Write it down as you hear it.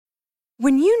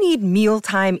When you need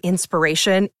mealtime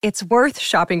inspiration, it's worth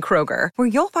shopping Kroger, where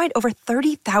you'll find over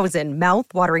 30,000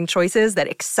 mouth-watering choices that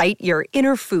excite your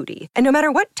inner foodie. And no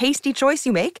matter what tasty choice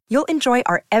you make, you'll enjoy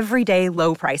our everyday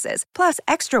low prices, plus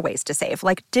extra ways to save,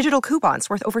 like digital coupons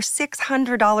worth over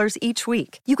 $600 each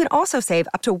week. You can also save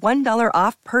up to $1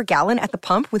 off per gallon at the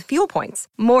pump with fuel points.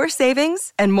 More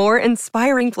savings and more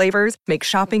inspiring flavors make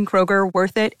shopping Kroger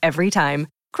worth it every time.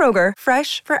 Kroger,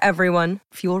 fresh for everyone.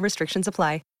 Fuel restrictions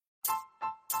apply.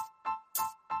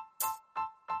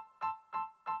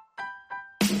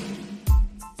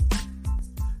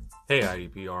 Hey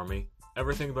IDP Army,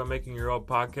 ever think about making your own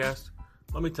podcast?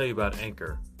 Let me tell you about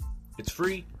Anchor. It's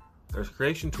free. There's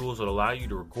creation tools that allow you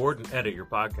to record and edit your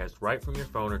podcast right from your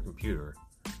phone or computer.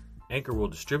 Anchor will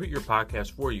distribute your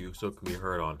podcast for you so it can be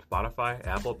heard on Spotify,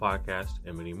 Apple Podcasts,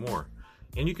 and many more.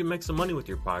 And you can make some money with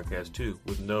your podcast too,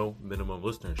 with no minimum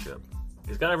listenership.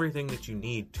 It's got everything that you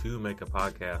need to make a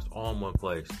podcast all in one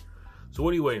place. So what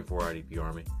are you waiting for, IDP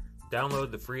Army?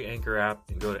 Download the free Anchor app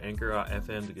and go to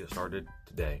anchor.fm to get started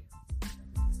today.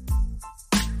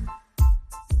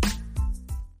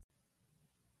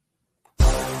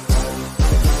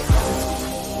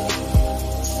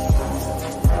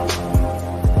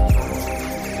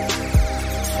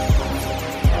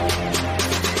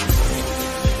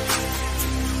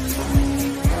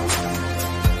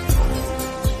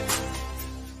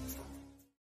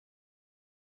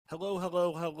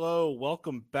 Hello.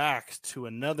 Welcome back to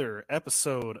another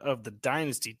episode of the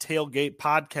Dynasty Tailgate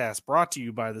podcast brought to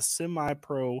you by the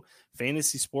Semi-Pro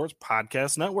Fantasy Sports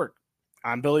Podcast Network.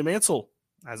 I'm Billy Mansell,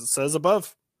 as it says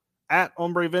above, at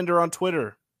Hombre Vendor on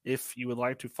Twitter, if you would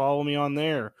like to follow me on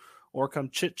there or come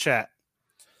chit-chat.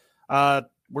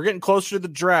 We're getting closer to the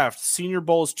draft. Senior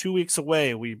Bowl is 2 weeks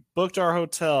away. We booked our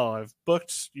hotel.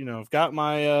 I've got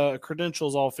my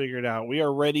credentials all figured out. We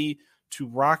are ready to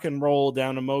rock and roll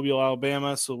down to Mobile,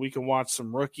 Alabama, so we can watch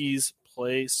some rookies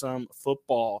play some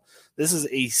football. This is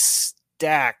a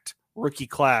stacked rookie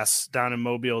class down in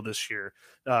Mobile this year.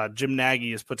 Jim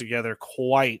Nagy has put together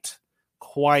quite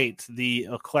the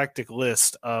eclectic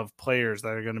list of players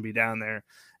that are going to be down there.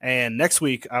 And next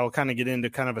week, I will kind of get into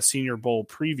kind of a Senior Bowl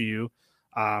preview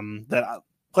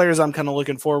players I'm kind of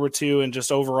looking forward to, and just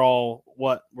overall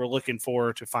what we're looking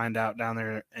for to find out down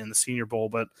there in the Senior Bowl.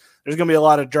 But there's going to be a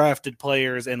lot of drafted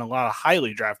players and a lot of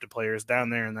highly drafted players down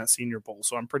there in that Senior Bowl.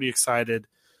 So I'm pretty excited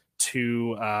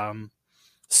to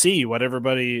see what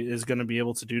everybody is going to be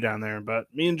able to do down there.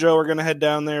 But me and Joe are going to head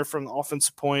down there from the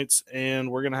offensive points, and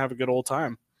we're going to have a good old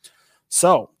time.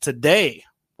 So today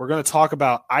we're going to talk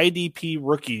about IDP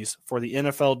rookies for the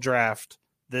NFL draft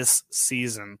this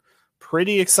season.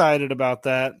 Pretty excited about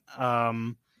that.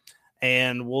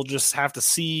 And we'll just have to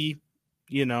see,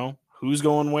 who's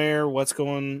going where, what's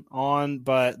going on.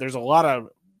 But there's a lot of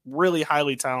really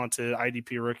highly talented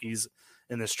IDP rookies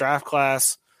in this draft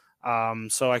class.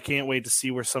 So I can't wait to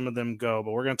see where some of them go.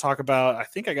 But we're going to talk about, I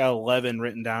think I got 11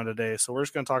 written down today. So we're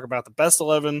just going to talk about the best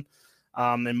 11.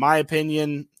 In my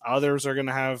opinion, others are going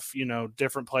to have,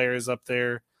 different players up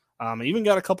there. I even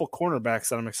got a couple cornerbacks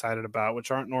that I'm excited about,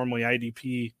 which aren't normally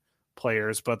IDP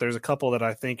players, but there's a couple that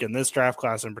I think in this draft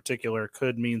class in particular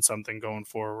could mean something going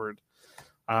forward.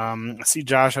 I see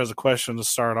Josh has a question to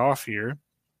start off here.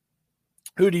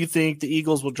 Who do you think the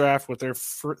Eagles will draft with their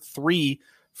 3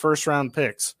 first-round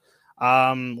picks?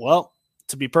 Well,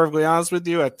 to be perfectly honest with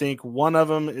you, I think one of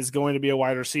them is going to be a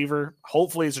wide receiver.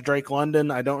 Hopefully it's a Drake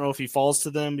London. I don't know if he falls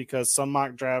to them because some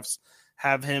mock drafts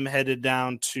have him headed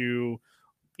down to,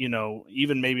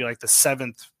 even maybe like the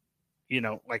 7th,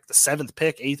 like the 7th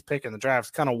pick, 8th pick in the draft.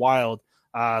 It's kind of wild.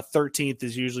 13th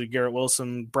is usually Garrett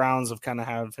Wilson. Browns have kind of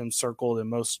have him circled in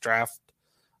most draft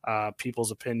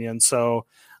people's opinion. So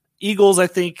Eagles, I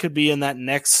think, could be in that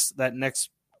next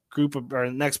group of, or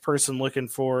next person looking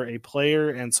for a player.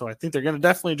 And so I think they're going to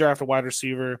definitely draft a wide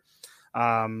receiver.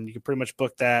 You can pretty much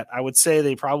book that. I would say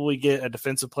they probably get a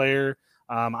defensive player.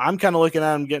 I'm kind of looking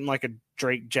at them getting like a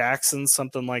Drake Jackson,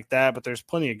 something like that, but there's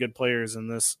plenty of good players in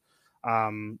this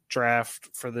draft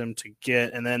for them to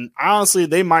get. And then honestly,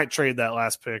 they might trade that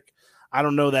last pick. I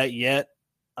don't know that yet.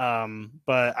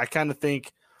 But I kind of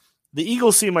think the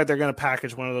Eagles seem like they're going to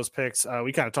package one of those picks.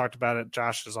 We kind of talked about it.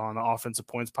 Josh is on the Offensive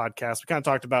Points podcast. We kind of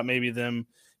talked about maybe them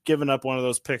giving up one of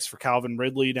those picks for Calvin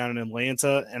Ridley down in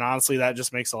Atlanta. And honestly, that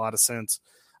just makes a lot of sense.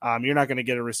 You're not going to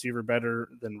get a receiver better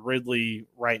than Ridley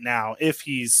right now if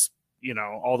he's,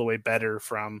 all the way better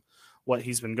from what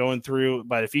he's been going through.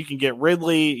 But if you can get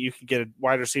Ridley, you can get a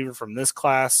wide receiver from this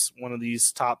class, one of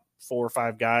these top 4 or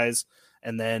 5 guys,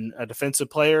 and then a defensive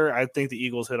player. I think the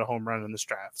Eagles hit a home run in this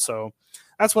draft. So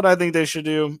that's what I think they should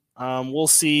do. We'll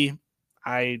see.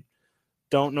 I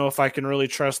Don't know if I can really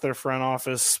trust their front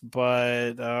office,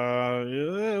 but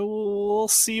we'll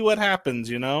see what happens,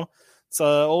 you know? It's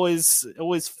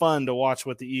always fun to watch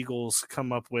what the Eagles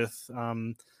come up with.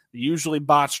 Usually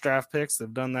botch draft picks.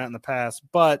 They've done that in the past,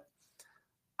 but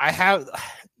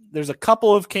there's a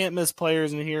couple of can't miss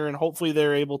players in here, and hopefully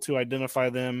they're able to identify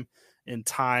them in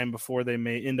time before they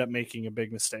may end up making a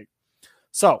big mistake.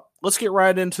 So let's get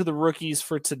right into the rookies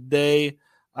for today.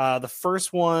 The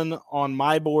first one on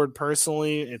my board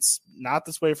personally, it's not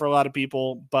this way for a lot of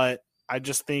people, but I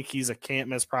just think he's a can't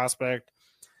miss prospect.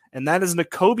 And that is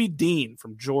Nakobe Dean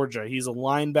from Georgia. He's a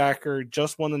linebacker,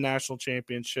 just won the national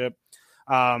championship.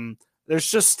 I'll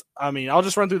just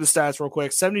run through the stats real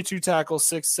quick. 72 tackles,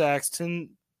 6 sacks,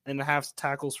 10.5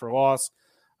 tackles for loss,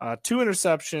 2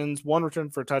 interceptions, 1 return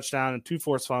for a touchdown, and 2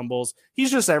 forced fumbles.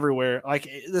 He's just everywhere. Like,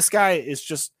 this guy is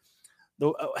just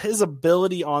his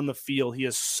ability on the field. He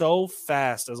is so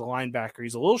fast as a linebacker.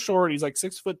 He's a little short. He's like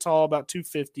 6 foot tall, about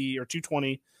 250 or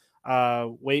 220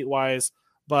 weight wise,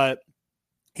 but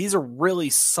he's a really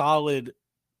solid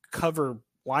cover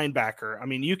linebacker. I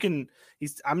mean,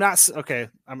 I'm going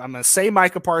to say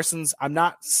Micah Parsons. I'm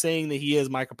not saying that he is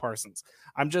Micah Parsons.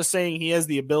 I'm just saying he has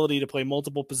the ability to play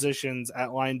multiple positions at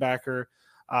linebacker,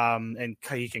 and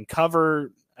he can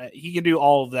cover. He can do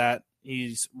all of that.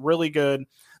 He's really good.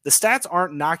 The stats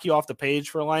aren't knock you off the page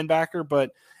for a linebacker,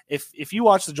 but if you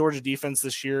watch the Georgia defense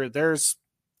this year, there's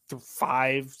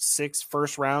 5-6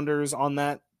 first rounders on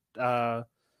that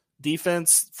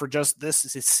defense for just this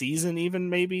season, even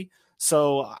maybe.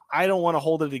 So I don't want to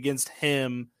hold it against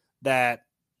him that,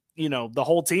 the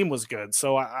whole team was good.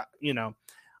 So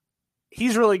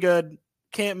he's really good.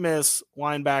 Can't miss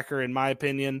linebacker, in my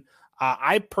opinion.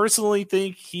 I personally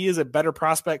think he is a better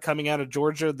prospect coming out of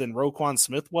Georgia than Roquan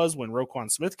Smith was when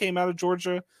Roquan Smith came out of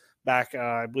Georgia back.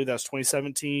 I believe that was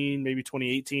 2017, maybe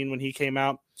 2018 when he came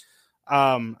out.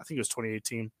 I think it was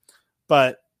 2018,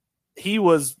 but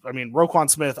Roquan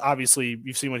Smith, obviously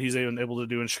you've seen what he's able to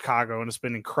do in Chicago, and it's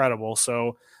been incredible.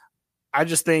 So I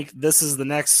just think this is the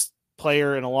next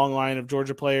player in a long line of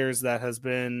Georgia players that has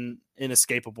been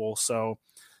inescapable. So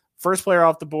first player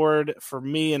off the board for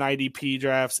me in IDP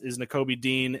drafts is Nakobe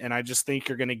Dean, and I just think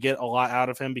you're going to get a lot out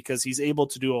of him because he's able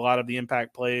to do a lot of the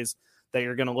impact plays that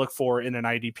you're going to look for in an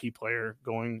IDP player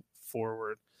going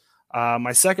forward.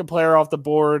 My second player off the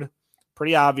board,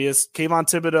 pretty obvious, Kayvon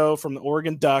Thibodeau from the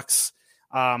Oregon Ducks.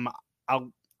 I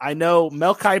know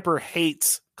Mel Kiper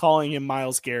hates calling him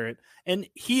Myles Garrett, and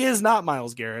he is not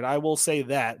Myles Garrett. I will say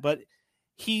that, but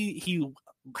he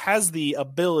has the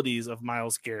abilities of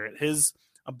Myles Garrett. His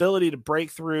ability to break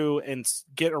through and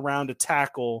get around a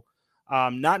tackle,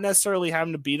 not necessarily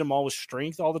having to beat him all with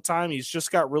strength all the time. He's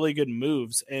just got really good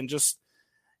moves, and just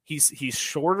he's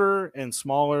shorter and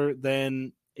smaller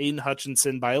than Aiden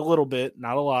Hutchinson by a little bit,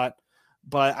 not a lot.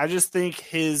 But I just think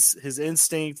his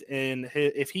instinct and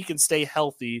if he can stay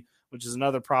healthy, which is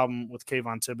another problem with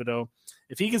Kayvon Thibodeau,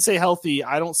 if he can stay healthy,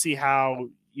 I don't see how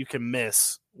you can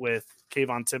miss with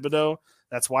Kayvon Thibodeau.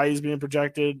 That's why he's being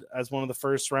projected as one of the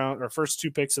first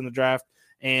 2 picks in the draft.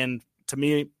 And to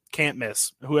me, can't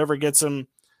miss. Whoever gets him,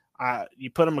 you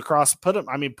put him across.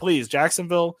 Please,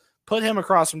 Jacksonville, put him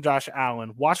across from Josh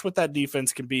Allen. Watch what that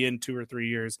defense can be in 2 or 3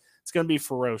 years. It's going to be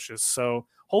ferocious. So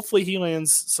hopefully he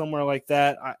lands somewhere like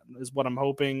that is what I'm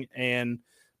hoping. And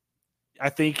I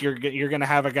think you're going to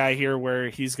have a guy here where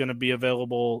he's going to be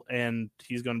available and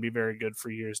he's going to be very good for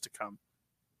years to come.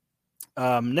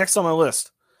 Next on my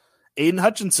list, Aiden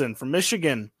Hutchinson from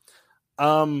Michigan.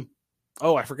 I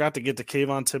forgot to get to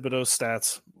Kayvon Thibodeau's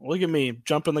stats. Look at me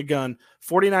jumping the gun.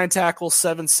 49 tackles,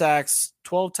 7 sacks,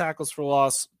 12 tackles for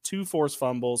loss, 2 forced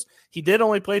fumbles. He did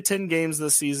only play 10 games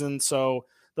this season, so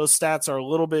those stats are a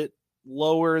little bit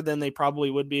lower than they probably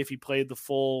would be if he played the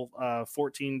full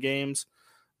 14 games,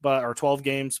 or 12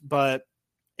 games. But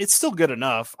it's still good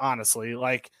enough, honestly.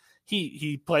 Like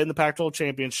he played in the Pac-12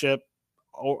 championship,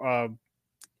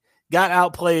 got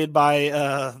outplayed by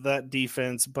that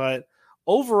defense, but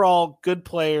overall, good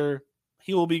player.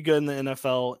 He will be good in the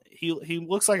NFL. He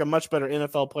looks like a much better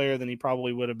NFL player than he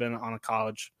probably would have been on a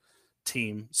college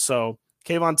team. So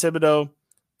Kayvon Thibodeau,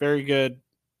 very good.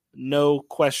 No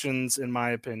questions, in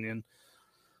my opinion.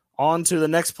 On to the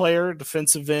next player,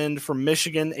 defensive end from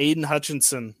Michigan, Aiden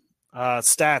Hutchinson.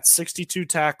 Stats, 62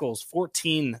 tackles,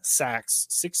 14 sacks,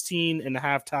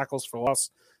 16.5 tackles for loss,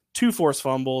 2 forced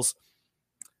fumbles.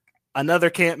 Another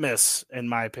can't miss, in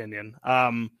my opinion.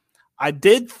 I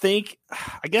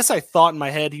thought in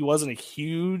my head he wasn't a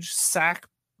huge sack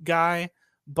guy,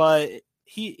 but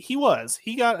he was.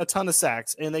 He got a ton of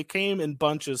sacks, and they came in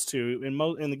bunches too.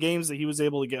 In the games that he was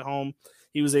able to get home,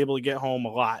 he was able to get home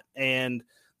a lot. And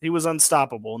He was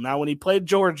unstoppable. Now, when he played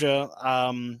Georgia,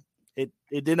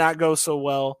 it did not go so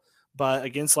well, but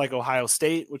against like Ohio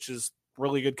State, which is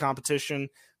really good competition,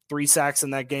 3 sacks in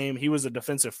that game. He was a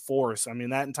defensive force. I mean,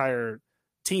 that entire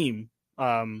team,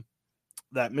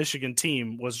 that Michigan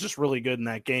team was just really good in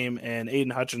that game. And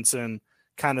Aiden Hutchinson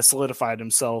kind of solidified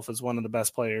himself as one of the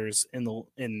best players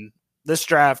in this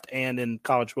draft and in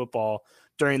college football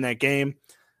during that game.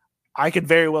 I could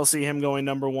very well see him going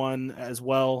number 1 as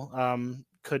well.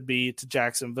 Could be to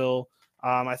Jacksonville.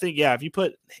 I think, if you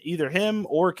put either him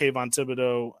or Kayvon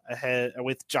Thibodeau ahead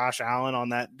with Josh Allen on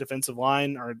that defensive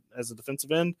line or as a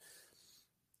defensive end,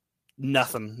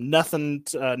 nothing,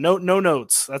 no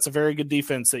notes. That's a very good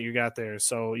defense that you got there.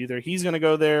 So either he's going to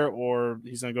go there or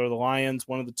he's going to go to the Lions,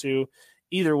 one of the two.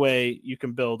 Either way, you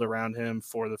can build around him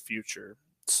for the future.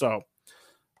 So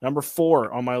number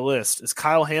 4 on my list is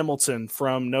Kyle Hamilton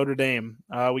from Notre Dame.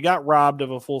 We got robbed of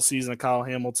a full season of Kyle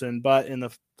Hamilton, but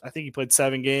I think he played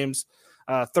 7 games,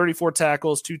 34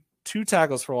 tackles, two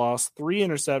tackles for loss, 3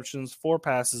 interceptions, 4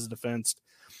 passes defensed.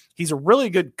 He's a really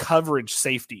good coverage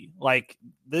safety. Like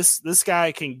this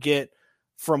guy can get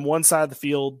from one side of the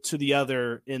field to the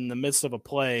other in the midst of a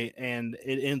play, and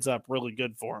it ends up really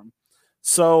good for him.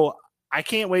 So I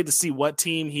can't wait to see what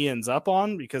team he ends up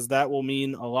on because that will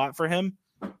mean a lot for him.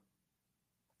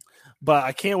 But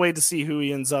I can't wait to see who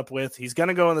he ends up with. He's going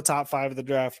to go in the top 5 of the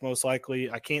draft, most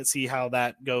likely. I can't see how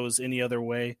that goes any other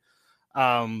way.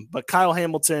 But Kyle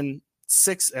Hamilton,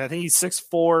 I think he's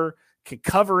 6'4", can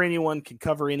cover anyone, can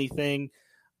cover anything.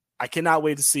 I cannot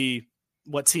wait to see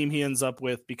what team he ends up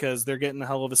with because they're getting a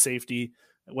hell of a safety.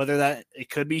 Whether it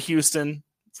could be Houston,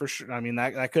 for sure. I mean,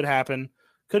 that could happen.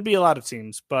 Could be a lot of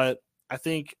teams. But I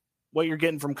think what you're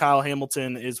getting from Kyle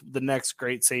Hamilton is the next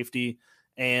great safety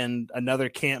and another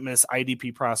can't miss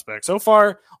IDP prospect. So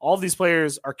far, all of these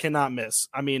players cannot miss.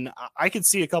 I mean, I could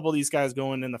see a couple of these guys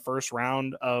going in the first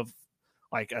round of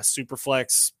like a super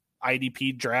flex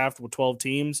IDP draft with 12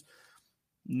 teams.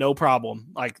 No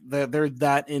problem. Like they're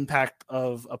that impact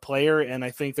of a player, and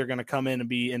I think they're going to come in and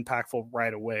be impactful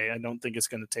right away. I don't think it's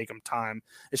going to take them time.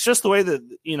 It's just the way that,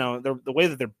 the way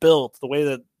that they're built, the way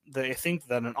that they think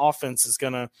that an offense is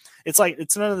going to – it's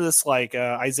none of this like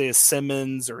Isaiah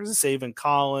Simmons or Zaven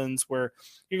Collins where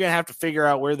you're going to have to figure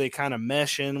out where they kind of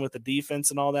mesh in with the defense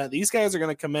and all that. These guys are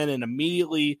going to come in and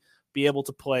immediately be able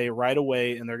to play right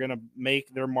away, and they're going to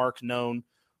make their mark known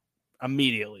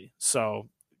immediately. So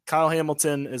Kyle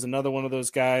Hamilton is another one of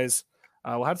those guys.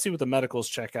 We'll have to see what the medicals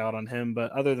check out on him,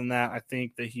 but other than that, I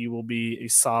think that he will be a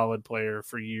solid player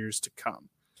for years to come.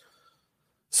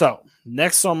 So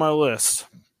next on my list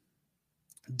 –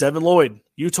 Devin Lloyd,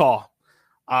 Utah.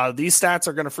 These stats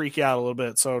are going to freak you out a little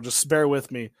bit, so just bear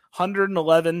with me.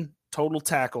 111 total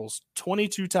tackles,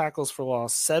 22 tackles for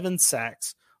loss, 7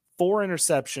 sacks, 4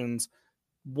 interceptions,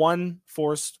 1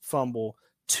 forced fumble.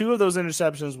 2 of those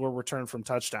interceptions were returned from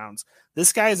touchdowns.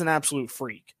 This guy is an absolute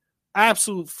freak.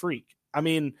 Absolute freak. I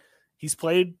mean, he's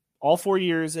played all 4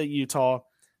 years at Utah.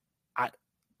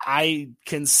 I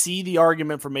can see the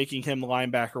argument for making him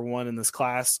linebacker 1 in this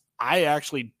class. I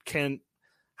actually can.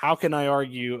 How can I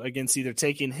argue against either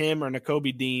taking him or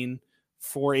Nakobe Dean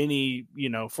for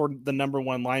for the number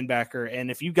 1 linebacker?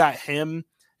 And if you got him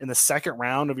in the second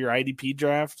round of your IDP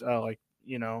draft,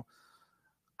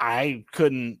 I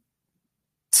couldn't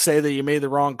say that you made the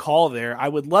wrong call there. I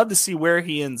would love to see where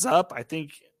he ends up.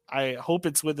 I hope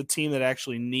it's with a team that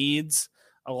actually needs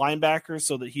a linebacker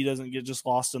so that he doesn't get just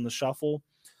lost in the shuffle.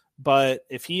 But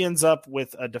if he ends up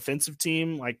with a defensive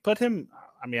team, like put him,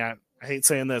 I hate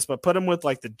saying this, but put him with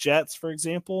like the Jets, for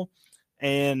example,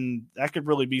 and that could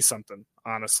really be something,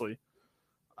 honestly.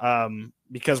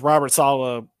 Because Robert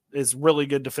Saleh is really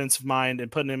good defensive mind,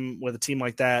 and putting him with a team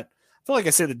like that, I feel like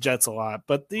I say the Jets a lot,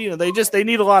 but they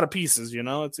need a lot of pieces.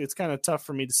 It's kind of tough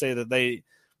for me to say that they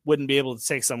wouldn't be able to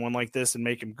take someone like this and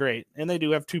make him great. And they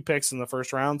do have 2 picks in the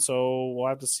first round, so we'll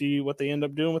have to see what they end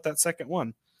up doing with that second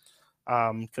one.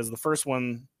 Because the first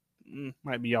one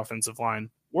might be offensive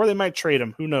line. Or they might trade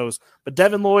him. Who knows? But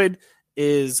Devin Lloyd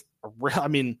is,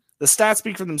 the stats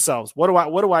speak for themselves. What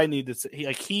do I need to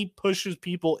say? He pushes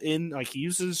people in. Like he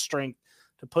uses his strength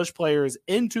to push players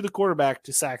into the quarterback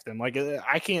to sack them. Like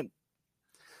I can't.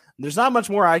 There's not much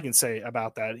more I can say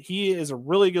about that. He is a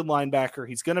really good linebacker.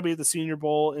 He's going to be at the Senior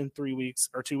Bowl in 3 weeks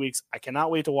or 2 weeks. I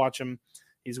cannot wait to watch him.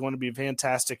 He's going to be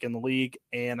fantastic in the league,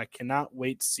 and I cannot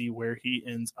wait to see where he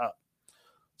ends up.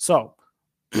 So,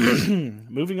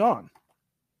 moving on.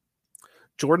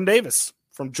 Jordan Davis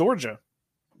from Georgia.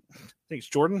 Thanks,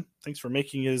 Jordan. Thanks for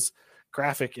making his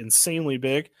graphic insanely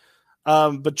big.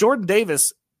 But Jordan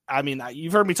Davis,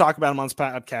 you've heard me talk about him on this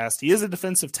podcast. He is a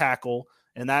defensive tackle,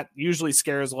 And that usually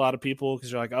scares a lot of people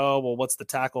because you're like, oh, well, what's the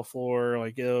tackle for?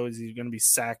 Like, oh, is he going to be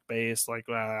sack based? Like,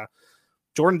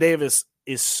 Jordan Davis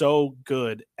is so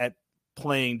good at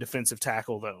playing defensive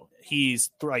tackle, though. He's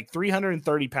like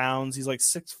 330 pounds. He's like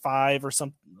 6'5" or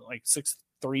something, like 6'3"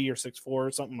 or 6'4"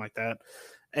 or something like that.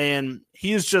 And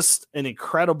he is just an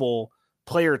incredible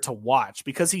player to watch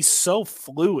because he's so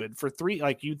fluid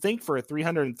like you'd think for a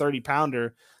 330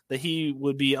 pounder that he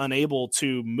would be unable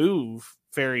to move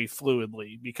very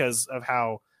fluidly because of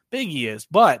how big he is.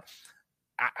 But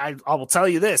I will tell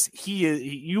you this,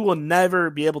 you will never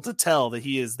be able to tell that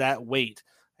he is that weight.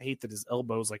 I hate that his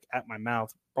elbow's like at my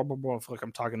mouth. I feel like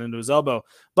I'm talking into his elbow,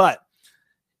 but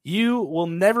you will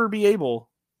never be able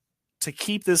to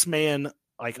keep this man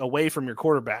like away from your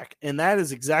quarterback. And that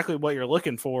is exactly what you're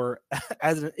looking for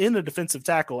in a defensive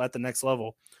tackle at the next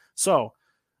level. So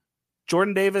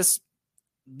Jordan Davis,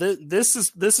 this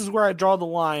is where I draw the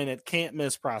line at can't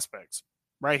miss prospects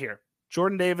right here.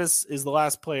 Jordan Davis is the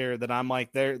last player that I'm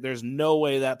like, there's no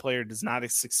way that player does not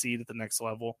succeed at the next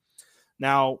level.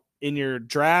 Now, in your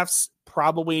drafts,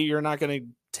 probably you're not going to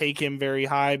take him very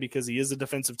high because he is a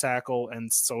defensive tackle,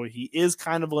 and so he is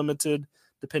kind of limited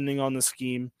depending on the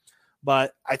scheme.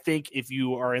 But I think if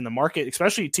you are in the market,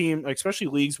 especially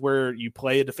leagues where you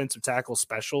play a defensive tackle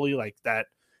specially like that,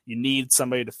 you need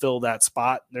somebody to fill that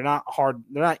spot. They're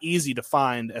not easy to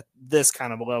find at this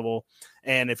kind of a level.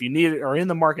 And if you need it or in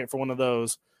the market for one of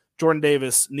those, Jordan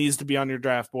Davis needs to be on your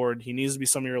draft board. He needs to be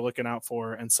somebody you're looking out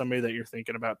for and somebody that you're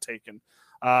thinking about taking.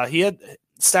 He had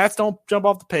stats don't jump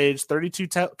off the page, 32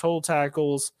 total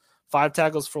tackles, 5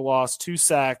 tackles for loss, 2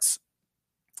 sacks.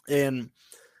 And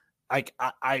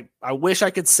I wish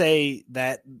I could say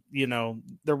that,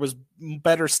 there was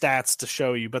better stats to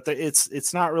show you, but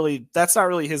that's not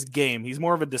really his game. He's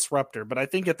more of a disruptor, but I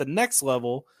think at the next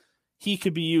level, he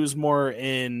could be used more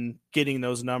in getting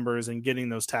those numbers and getting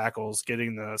those tackles,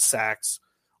 getting the sacks,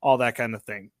 all that kind of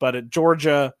thing. But at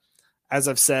Georgia, as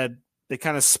I've said, they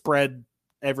kind of spread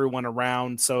everyone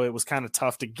around. So it was kind of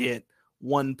tough to get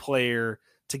one player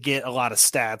to get a lot of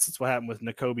stats. That's what happened with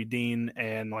Nakobe Dean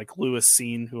and like Lewis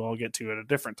Seen, who I'll get to at a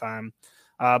different time.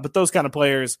 But those kind of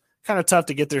players, kind of tough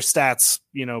to get their stats,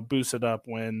 boosted up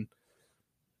when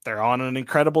they're on an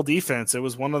incredible defense. It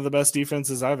was one of the best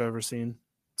defenses I've ever seen.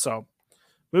 So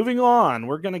moving on,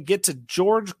 we're going to get to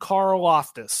George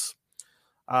Karlaftis.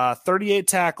 38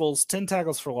 tackles, 10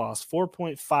 tackles for loss,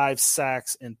 4.5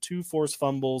 sacks, and 2 forced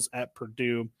fumbles at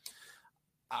Purdue.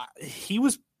 He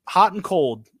was hot and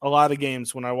cold a lot of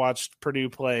games when I watched Purdue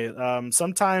play.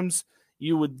 Sometimes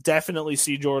you would definitely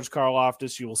see George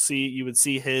Karlaftis. You would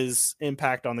see his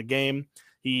impact on the game.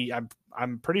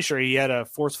 I'm pretty sure he had a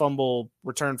forced fumble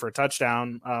return for a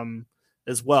touchdown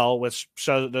as well, which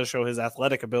does show his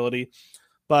athletic ability.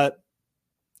 But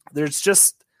there's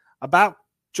just about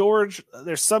George,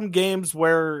 there's some games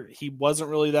where he wasn't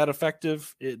really that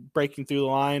effective at breaking through the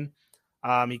line.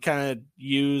 He kind of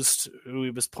used who he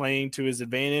was playing to his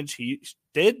advantage. He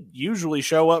did usually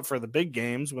show up for the big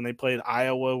games when they played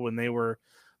Iowa, when they were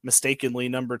mistakenly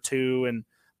number 2, and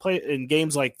play in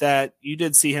games like that. You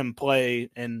did see him play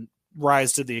and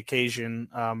rise to the occasion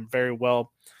very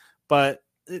well. But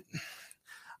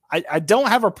I don't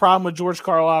have a problem with George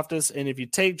Karlaftis. And if you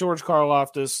take George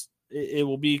Karlaftis, it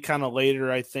will be kind of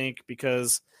later, I think,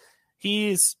 because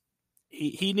he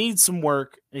needs some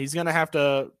work. He's going to have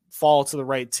to fall to the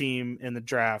right team in the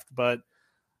draft, but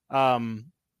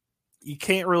you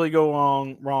can't really go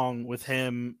wrong with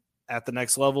him at the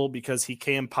next level because he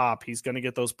can pop. He's going to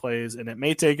get those plays, and it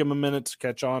may take him a minute to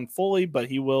catch on fully, but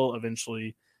he will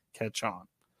eventually catch on.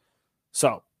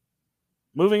 So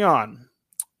moving on,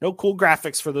 no cool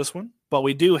graphics for this one, but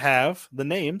we do have the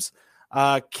names.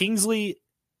 Kingsley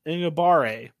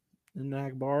Enagbare.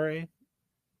 I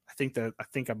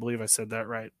believe I said that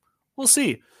right. We'll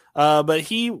see. But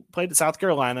he played at South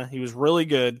Carolina. He was really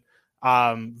good,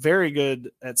 very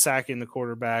good at sacking the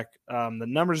quarterback. The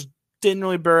numbers didn't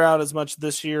really bear out as much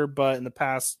this year, but in the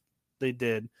past they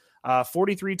did.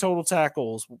 43 total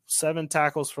tackles, 7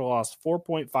 tackles for loss,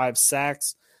 4.5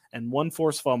 sacks, and 1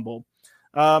 forced fumble.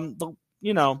 The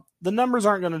numbers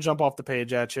aren't going to jump off the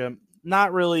page at you.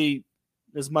 Not really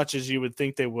as much as you would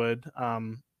think they would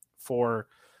for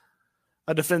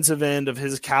a defensive end of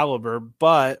his caliber,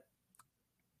 but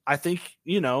I think,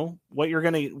 what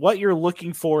you're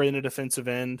looking for in a defensive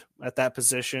end at that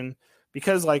position,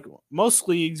 because like most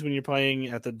leagues, when you're playing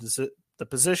at the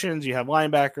positions, you have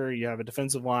linebacker, you have a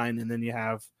defensive line, and then you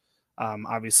have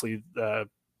obviously the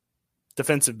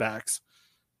defensive backs.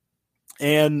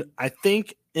 And I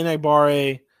think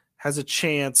Enagbare has a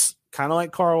chance, kind of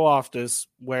like Karlaftis,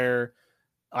 where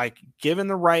like given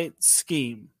the right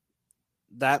scheme,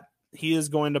 that he is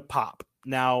going to pop.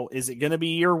 Now, is it going to be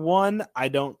year one?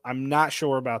 I'm not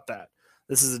sure about that.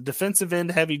 This is a defensive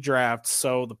end heavy draft,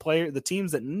 so the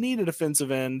teams that need a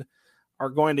defensive end are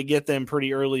going to get them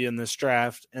pretty early in this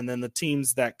draft, and then the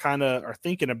teams that kind of are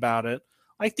thinking about it,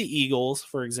 like the Eagles,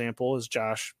 for example, as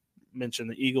Josh mentioned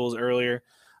the Eagles earlier,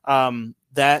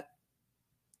 that's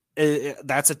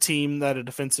a team that a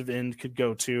defensive end could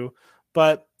go to,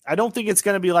 but I don't think it's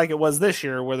going to be like it was this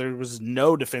year where there was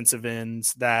no defensive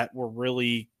ends that were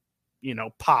really,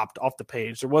 popped off the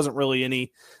page. There wasn't really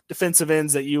any defensive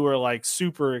ends that you were like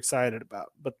super excited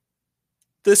about. But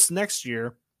this next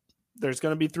year, there's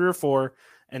going to be 3 or 4,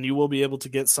 and you will be able to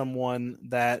get someone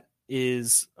that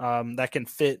is that can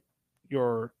fit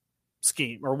your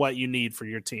scheme or what you need for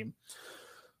your team.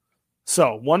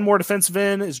 So one more defensive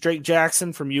end is Drake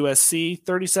Jackson from USC,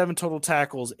 37 total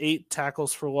tackles, 8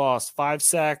 tackles for loss, 5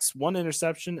 sacks, 1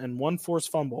 interception, and 1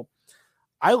 forced fumble.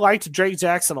 I liked Drake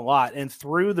Jackson a lot, and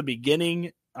through the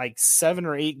beginning, like 7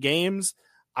 or 8 games,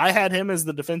 I had him as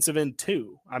the defensive end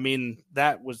too. I mean,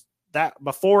 that was that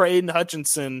before Aiden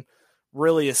Hutchinson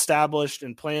really established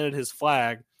and planted his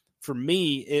flag. For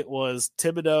me, it was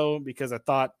Thibodeau, because I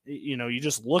thought, you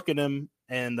just look at him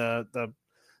and the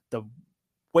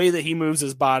way that he moves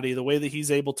his body, the way that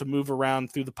he's able to move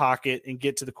around through the pocket and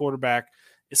get to the quarterback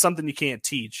is something you can't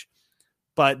teach.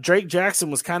 But Drake Jackson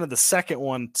was kind of the second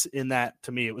one in that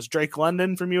to me. It was Drake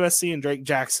London from USC and Drake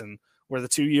Jackson were the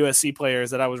 2 USC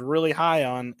players that I was really high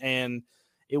on. And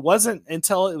it wasn't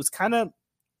until it was kind of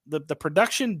the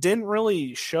production didn't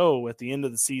really show at the end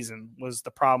of the season was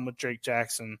the problem with Drake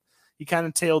Jackson. He kind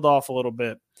of tailed off a little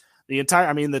bit.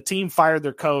 The team fired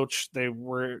their coach. They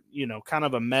were, kind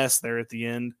of a mess there at the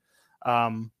end.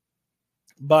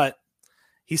 But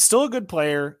he's still a good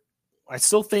player. I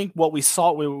still think what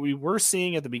we were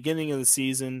seeing at the beginning of the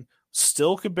season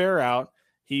still could bear out.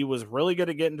 He was really good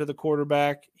at getting to the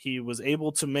quarterback. He was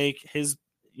able to make his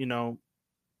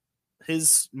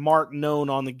mark known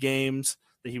on the games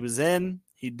that he was in.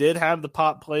 He did have the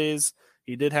pop plays.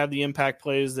 He did have the impact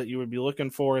plays that you would be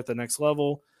looking for at the next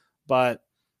level, but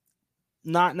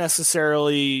not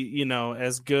necessarily,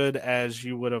 as good as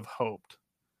you would have hoped.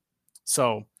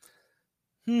 So,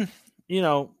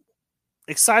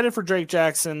 excited for Drake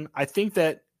Jackson. I think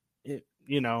that,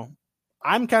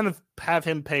 I'm kind of have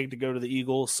him pegged to go to the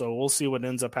Eagles, so we'll see what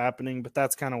ends up happening, but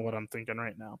that's kind of what I'm thinking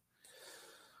right now.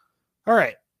 All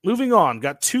right, moving on.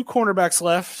 Got 2 cornerbacks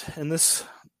left in this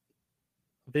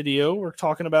video. We're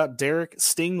talking about Derek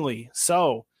Stingley.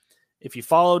 So, if you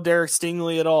follow Derek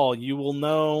Stingley at all, you will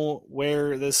know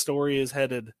where this story is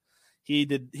headed. He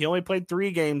only played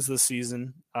 3 games this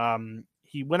season.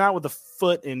 He went out with a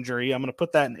foot injury. I'm going to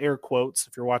put that in air quotes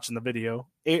if you're watching the video.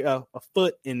 A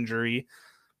foot injury.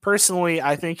 Personally,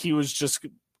 I think he was just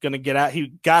going to get out.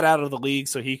 He got out of the league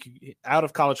out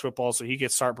of college football so he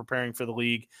could start preparing for the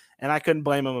league, and I couldn't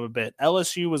blame him a bit.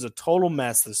 LSU was a total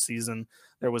mess this season.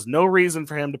 There was no reason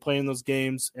for him to play in those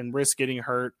games and risk getting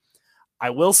hurt. I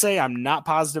will say I'm not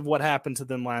positive what happened to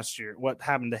him last year.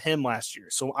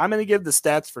 So I'm going to give the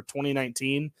stats for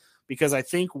 2019 because I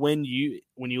think when you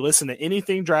listen to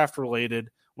anything draft related,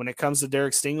 when it comes to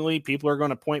Derek Stingley, people are going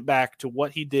to point back to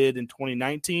what he did in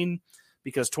 2019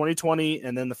 because 2020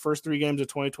 and then the first 3 games of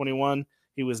 2021,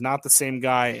 he was not the same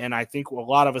guy. And I think a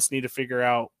lot of us need to figure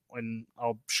out, and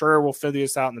I'm sure we'll figure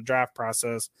this out in the draft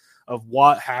process, of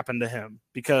what happened to him.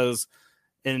 Because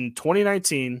in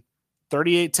 2019,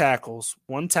 38 tackles,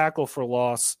 1 tackle for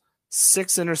loss,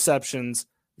 6 interceptions,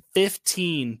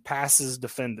 15 passes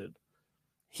defended.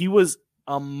 He was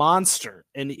a monster,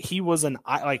 and he was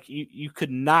you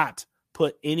could not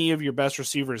put any of your best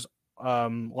receivers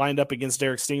lined up against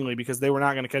Derek Stingley because they were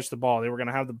not going to catch the ball. They were going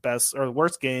to have the best or the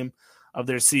worst game of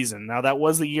their season. Now, that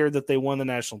was the year that they won the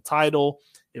national title.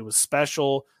 It was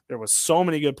special. There was so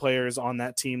many good players on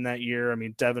that team that year. I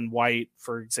mean, Devin White,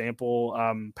 for example,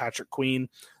 Patrick Queen.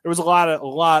 There was a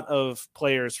lot of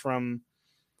players from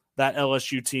that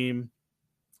LSU team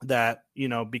that,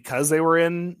 because they were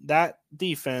in that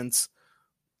defense,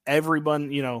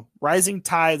 everyone, rising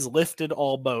tides lifted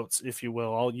all boats, if you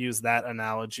will. I'll use that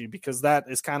analogy because that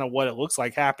is kind of what it looks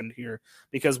like happened here.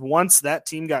 Because once that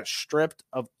team got stripped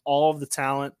of all of the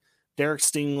talent, Derek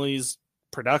Stingley's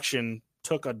production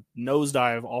took a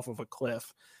nosedive off of a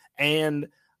cliff. And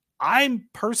I'm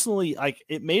personally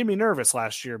it made me nervous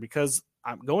last year because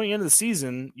I'm going into the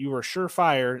season, you were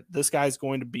surefire this guy's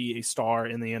going to be a star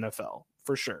in the NFL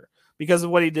for sure because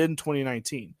of what he did in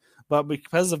 2019. But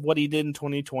because of what he did in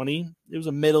 2020, it was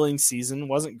a middling season. It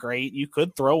wasn't great. You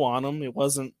could throw on him. It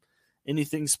wasn't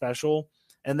anything special.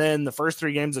 And then the first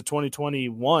 3 games of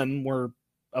 2021 were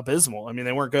abysmal. I mean,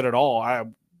 they weren't good at all.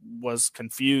 was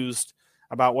confused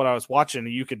about what I was watching.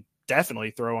 You could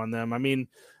definitely throw on them. I mean,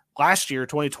 last year,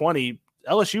 2020,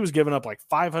 LSU was giving up like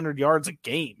 500 yards a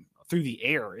game through the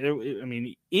air. I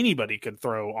mean, anybody could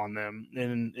throw on them,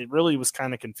 and it really was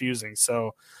kind of confusing.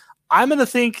 So I'm going to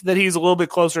think that he's a little bit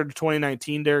closer to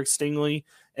 2019 Derek Stingley,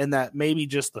 and that maybe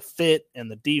just the fit and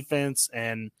the defense,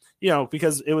 and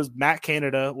because it was Matt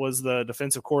Canada was the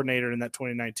defensive coordinator in that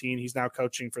 2019. He's now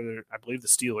coaching for I believe the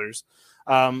Steelers.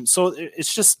 So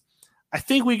it's just, I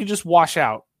think we can just wash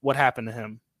out what happened to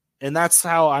him. And that's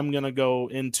how I'm going to go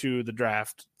into the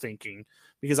draft thinking,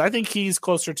 because I think he's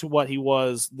closer to what he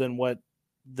was than what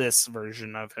this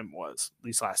version of him was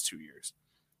these last 2 years.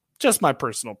 Just my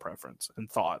personal preference and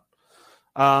thought.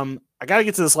 I got to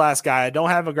get to this last guy. I don't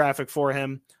have a graphic for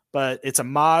him, but it's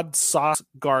Ahmad Sauce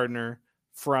Gardner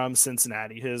from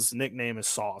Cincinnati. His nickname is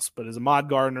Sauce, but is Ahmad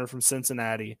Gardner from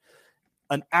Cincinnati.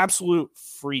 An absolute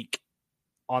freak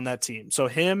on that team. So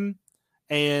him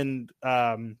and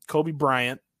Kobe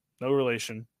Bryant, no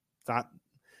relation.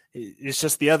 It's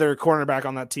just the other cornerback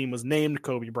on that team was named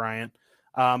Kobe Bryant.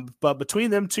 But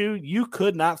between them two, you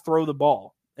could not throw the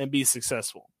ball and be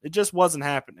successful. It just wasn't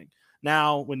happening.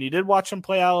 Now, when you did watch him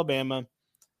play Alabama,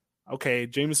 okay,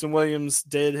 Jameson Williams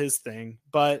did his thing,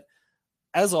 but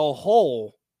as a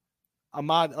whole,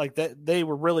 Ahmad, like that, they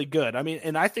were really good. I mean,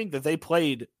 and I think that they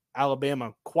played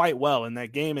Alabama quite well in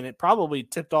that game, and it probably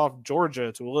tipped off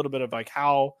Georgia to a little bit of like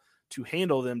how to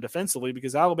handle them defensively,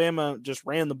 because Alabama just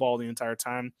ran the ball the entire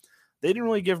time. They didn't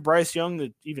really give Bryce Young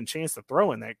the even chance to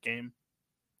throw in that game,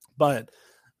 but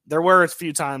there were a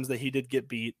few times that he did get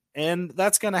beat, and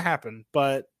that's going to happen.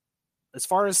 But as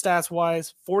far as stats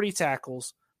wise, 40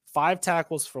 tackles, 5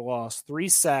 tackles for loss, 3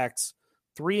 sacks,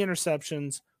 3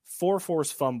 interceptions, 4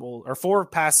 forced fumbles, or 4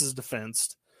 passes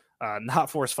defensed, not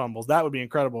forced fumbles. That would be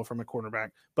incredible from a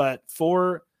quarterback, but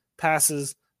 4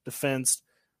 passes defensed.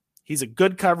 He's a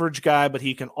good coverage guy, but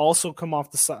he can also come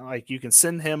off the side. Like, you can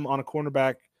send him on a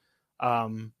cornerback's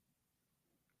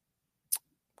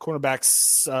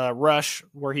rush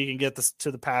where he can get this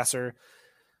to the passer.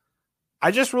 I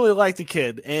just really like the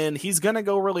kid, and he's going to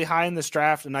go really high in this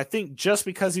draft. And I think just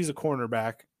because he's a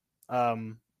cornerback,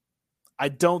 I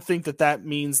don't think that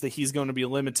means that he's going to be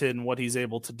limited in what he's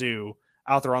able to do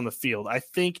out there on the field. I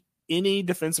think any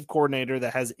defensive coordinator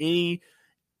that has any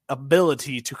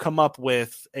ability to come up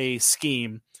with a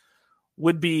scheme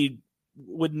would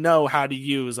know how to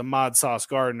use Ahmad Sauce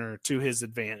Gardner to his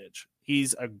advantage.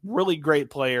 He's a really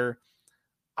great player.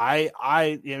 I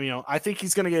think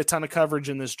he's going to get a ton of coverage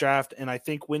in this draft, and I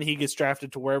think when he gets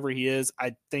drafted to wherever he is,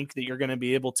 I think that you're going to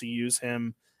be able to use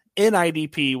him in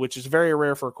IDP, which is very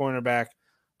rare for a cornerback.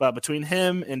 But between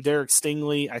him and Derek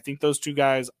Stingley, I think those two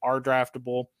guys are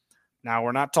draftable. Now,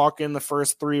 we're not talking the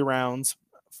first 3 rounds.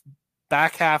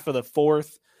 Back half of the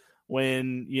 4th,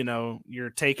 when you're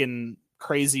taking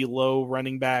crazy low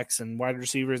running backs and wide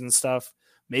receivers and stuff,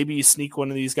 maybe you sneak one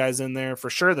of these guys in there. For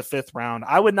sure, the 5th round.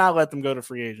 I would not let them go to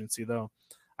free agency, though.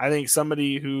 I think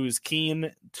somebody who's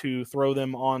keen to throw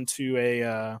them onto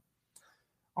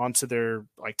their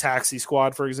like taxi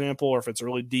squad, for example, or if it's a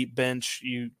really deep bench,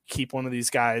 you keep one of these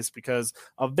guys because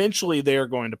eventually they're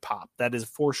going to pop. That is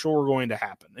for sure going to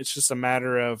happen. It's just a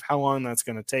matter of how long that's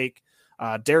going to take.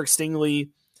 Derek Stingley,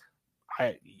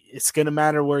 it's going to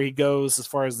matter where he goes as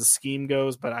far as the scheme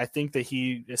goes, but I think that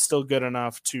he is still good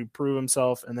enough to prove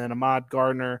himself. And then Ahmad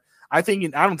Gardner, I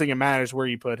don't think it matters where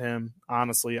you put him,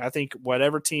 honestly. I think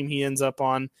whatever team he ends up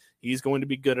on, he's going to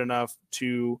be good enough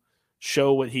to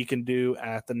show what he can do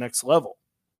at the next level.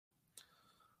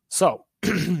 So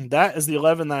that is the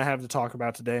 11 that I have to talk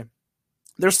about today.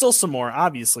 There's still some more,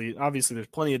 obviously. There's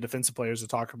plenty of defensive players to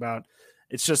talk about.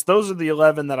 It's just those are the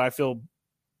 11 that I feel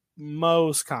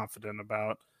most confident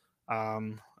about.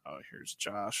 Here's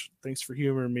Josh. Thanks for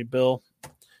humoring me, Bill.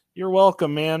 You're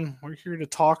welcome, man. We're here to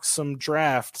talk some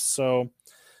draft. So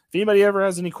if anybody ever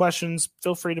has any questions,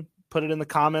 feel free to put it in the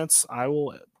comments. I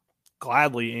will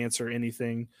gladly answer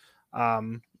anything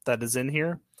that is in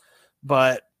here.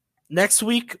 But next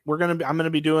week, I'm going to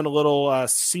be doing a little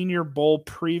Senior Bowl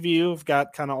preview. I've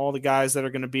got kind of all the guys that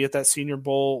are going to be at that Senior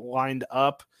Bowl lined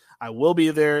up. I will be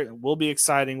there. It will be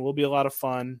exciting. It will be a lot of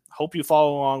fun. Hope you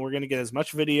follow along. We're going to get as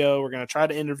much video. We're going to try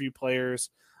to interview players.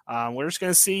 We're just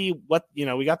going to see what,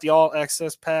 we got the all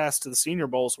access pass to the Senior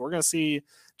Bowl. So we're going to see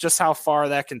just how far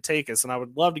that can take us. And I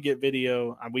would love to get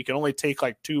video. We can only take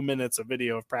like 2 minutes of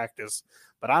video of practice,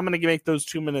 but I'm going to make those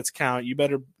 2 minutes count. You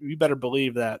better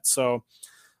believe that. So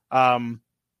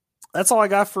that's all I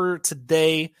got for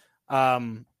today.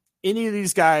 Any of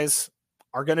these guys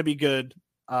are going to be good.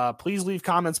 Please leave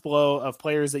comments below of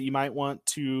players that you might want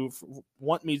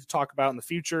me to talk about in the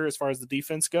future as far as the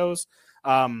defense goes.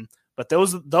 But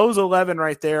those 11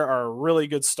 right there are a really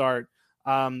good start.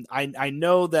 I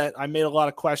know that I made a lot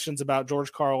of questions about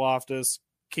George Karlaftis,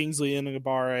 Kingsley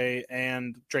Enagbare,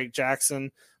 and Drake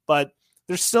Jackson, but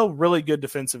they're still really good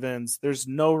defensive ends. There's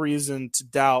no reason to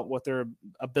doubt what their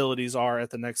abilities are at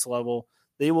the next level.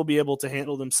 They will be able to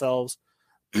handle themselves.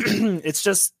 It's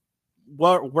just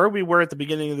where we were at the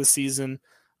beginning of the season.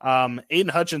 Aiden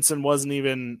Hutchinson wasn't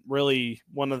even really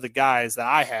one of the guys that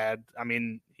I had. I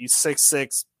mean, he's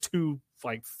 6'6",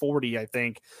 240, I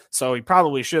think. So he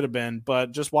probably should have been,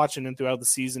 but just watching him throughout the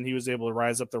season, he was able to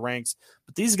rise up the ranks.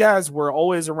 But these guys were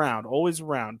always around.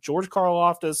 George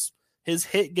Karlaftis, his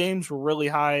hit games were really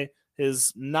high.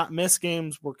 His not miss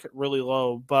games were really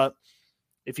low. But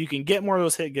if you can get more of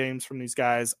those hit games from these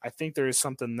guys, I think there is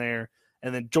something there.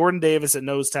 And then Jordan Davis at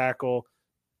nose tackle,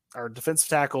 our defensive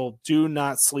tackle, do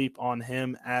not sleep on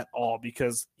him at all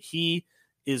because he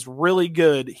is really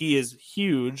good. He is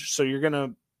huge. So you're going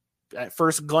to, at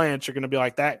first glance, you're going to be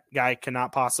like, that guy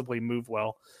cannot possibly move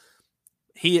well.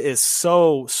 He is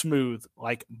so smooth,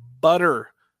 like butter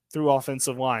through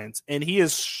offensive lines. And he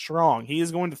is strong. He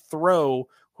is going to throw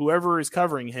whoever is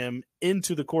covering him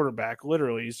into the quarterback.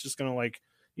 Literally, he's just going to like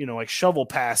shovel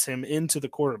pass him into the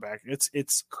quarterback.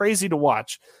 It's crazy to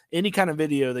watch any kind of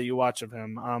video that you watch of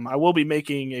him. I will be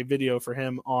making a video for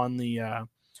him on the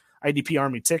IDP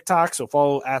Army TikTok. So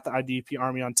follow at the IDP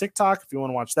Army on TikTok if you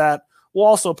want to watch that. We'll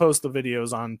also post the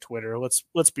videos on Twitter.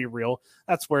 Let's be real.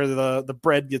 That's where the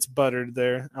bread gets buttered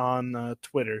there on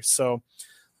Twitter. So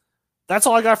that's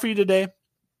all I got for you today.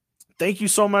 Thank you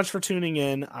so much for tuning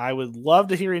in. I would love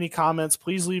to hear any comments.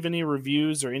 Please leave any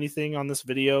reviews or anything on this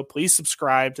video. Please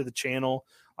subscribe to the channel.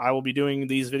 I will be doing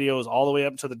these videos all the way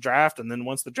up to the draft. And then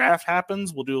once the draft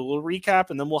happens, we'll do a little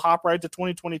recap and then we'll hop right to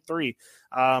 2023.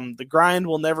 The grind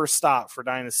will never stop for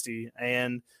Dynasty.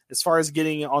 And as far as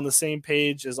getting on the same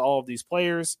page as all of these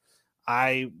players,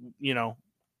 like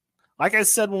I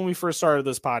said when we first started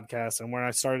this podcast and when I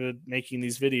started making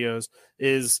these videos,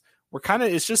 it's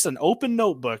just an open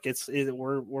notebook.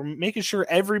 We're making sure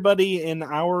everybody in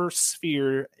our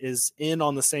sphere is in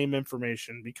on the same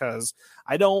information because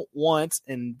I don't want,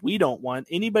 and we don't want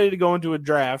anybody to go into a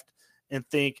draft and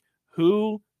think,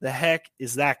 who the heck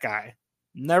is that guy?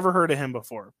 Never heard of him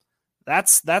before.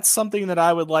 That's something that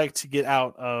I would like to get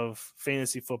out of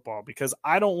fantasy football because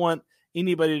I don't want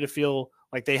anybody to feel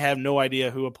like they have no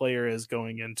idea who a player is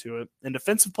going into it. And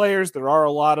defensive players, there are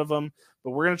a lot of them,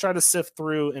 but we're going to try to sift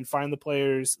through and find the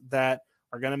players that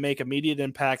are going to make immediate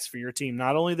impacts for your team,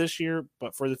 not only this year,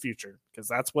 but for the future, because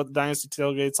that's what the Dynasty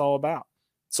Tailgate's all about.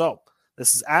 So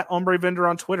this is at Ombre Vendor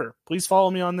on Twitter. Please follow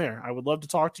me on there. I would love to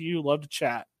talk to you, love to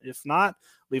chat. If not,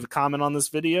 leave a comment on this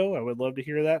video. I would love to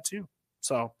hear that too.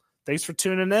 So thanks for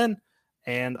tuning in,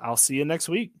 and I'll see you next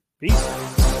week.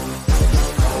 Peace.